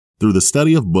Through the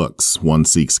study of books, one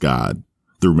seeks God.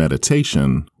 Through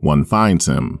meditation, one finds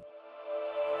Him.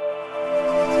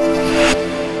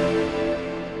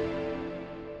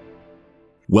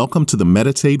 Welcome to the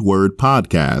Meditate Word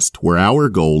podcast, where our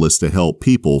goal is to help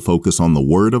people focus on the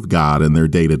Word of God in their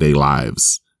day-to-day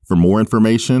lives. For more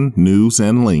information, news,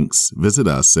 and links, visit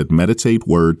us at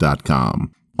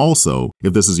meditateword.com. Also,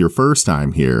 if this is your first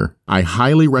time here, I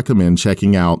highly recommend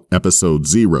checking out episode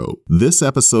 0. This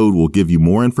episode will give you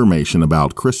more information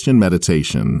about Christian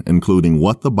meditation, including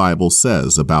what the Bible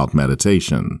says about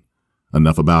meditation.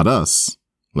 Enough about us.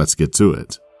 Let's get to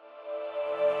it.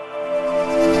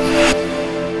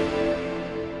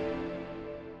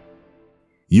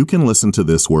 You can listen to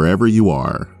this wherever you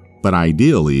are, but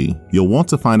ideally, you'll want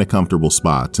to find a comfortable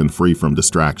spot and free from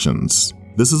distractions.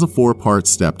 This is a 4-part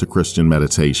step to Christian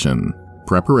meditation: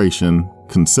 preparation,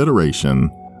 consideration,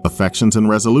 affections and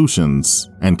resolutions,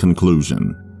 and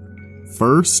conclusion.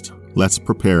 First, let's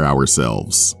prepare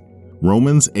ourselves.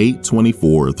 Romans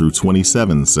 8:24 through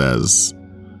 27 says,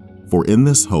 "For in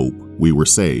this hope we were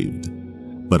saved.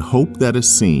 But hope that is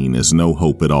seen is no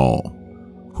hope at all.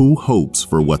 Who hopes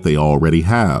for what they already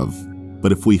have?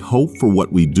 But if we hope for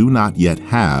what we do not yet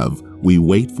have, we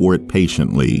wait for it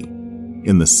patiently.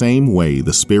 In the same way,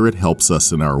 the Spirit helps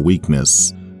us in our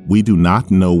weakness. We do not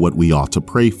know what we ought to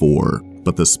pray for,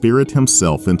 but the Spirit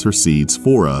Himself intercedes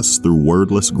for us through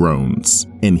wordless groans.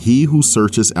 And He who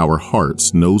searches our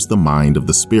hearts knows the mind of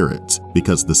the Spirit,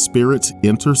 because the Spirit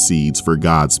intercedes for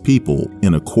God's people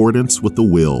in accordance with the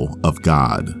will of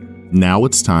God." Now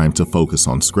it's time to focus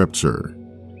on Scripture.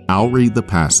 I'll read the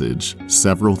passage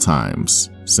several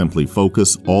times. Simply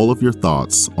focus all of your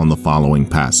thoughts on the following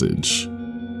passage.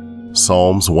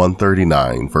 Psalms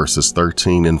 139 verses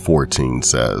 13 and 14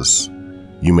 says,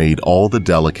 "You made all the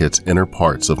delicate inner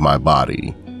parts of my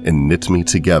body and knit me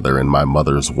together in my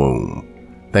mother's womb.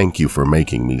 Thank you for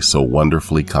making me so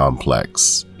wonderfully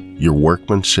complex. Your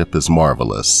workmanship is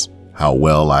marvelous. How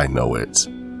well I know it."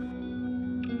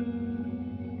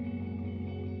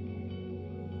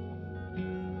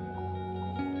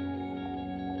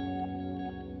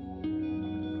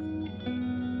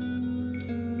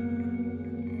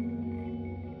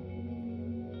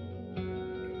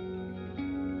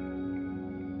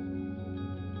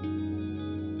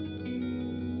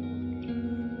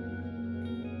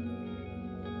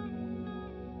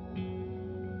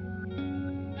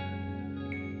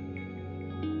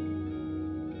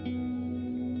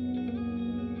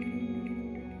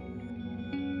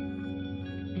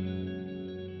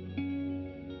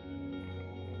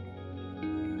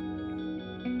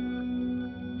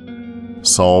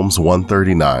 Psalms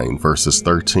 139 verses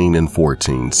 13 and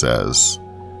 14 says,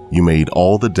 "You made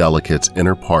all the delicate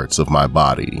inner parts of my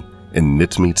body and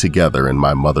knit me together in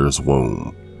my mother's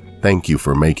womb. Thank you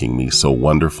for making me so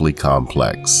wonderfully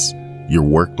complex. Your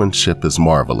workmanship is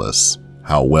marvelous.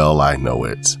 How well I know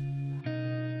it."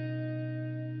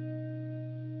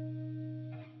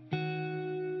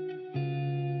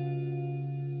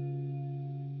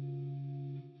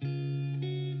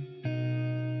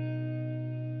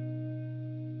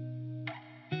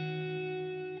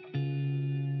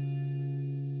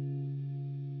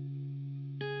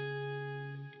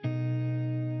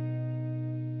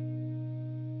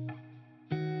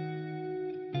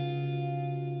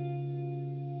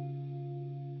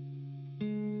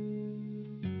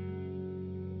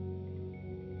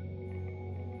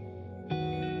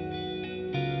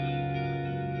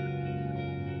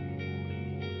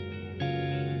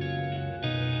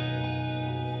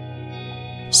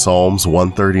 Psalms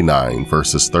 139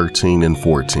 verses 13 and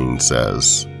 14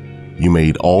 says, "You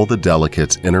made all the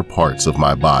delicate inner parts of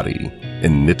my body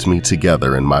and knit me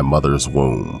together in my mother's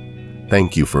womb.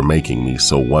 Thank you for making me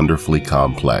so wonderfully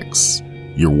complex.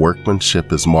 Your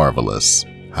workmanship is marvelous.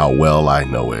 How well I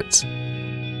know it."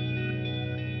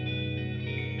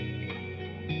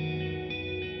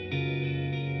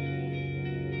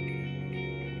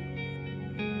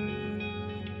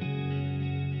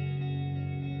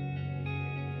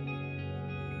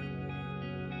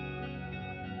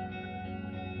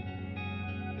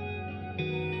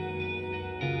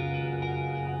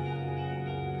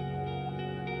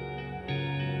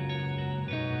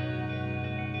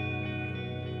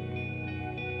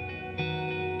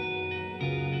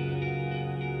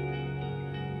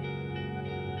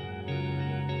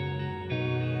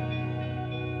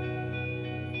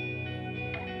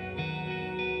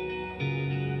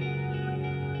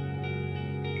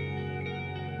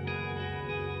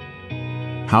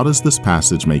 How does this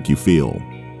passage make you feel?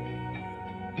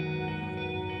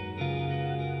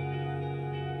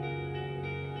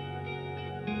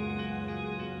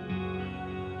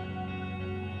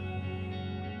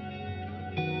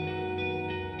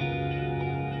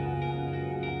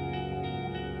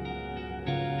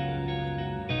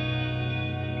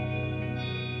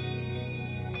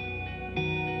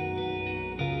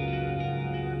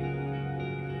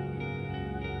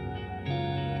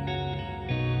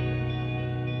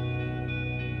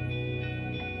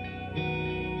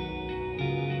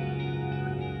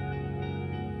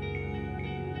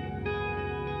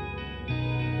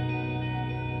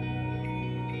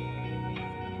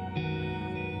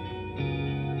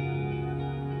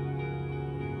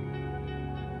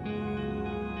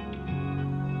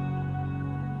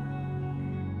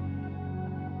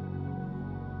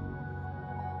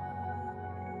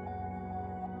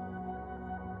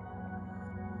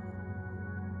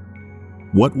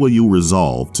 What will you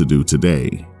resolve to do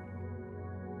today?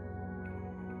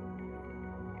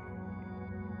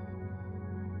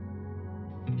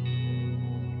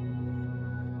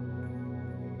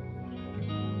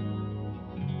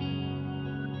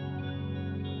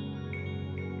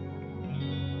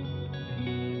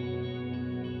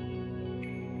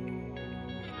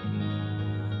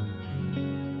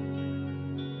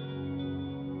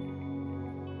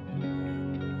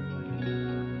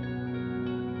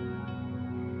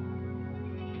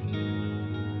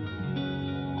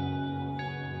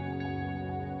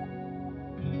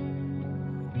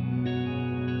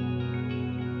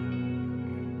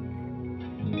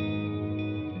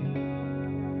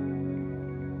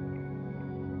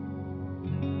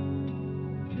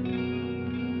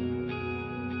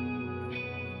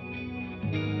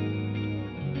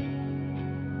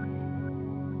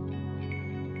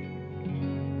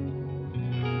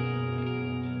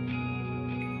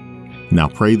 Now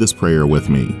pray this prayer with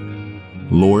me.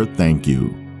 Lord, thank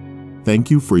you. Thank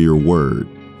you for your word,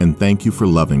 and thank you for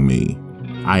loving me.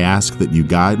 I ask that you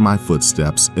guide my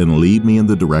footsteps and lead me in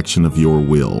the direction of your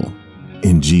will.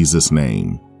 In Jesus'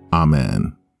 name,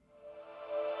 amen.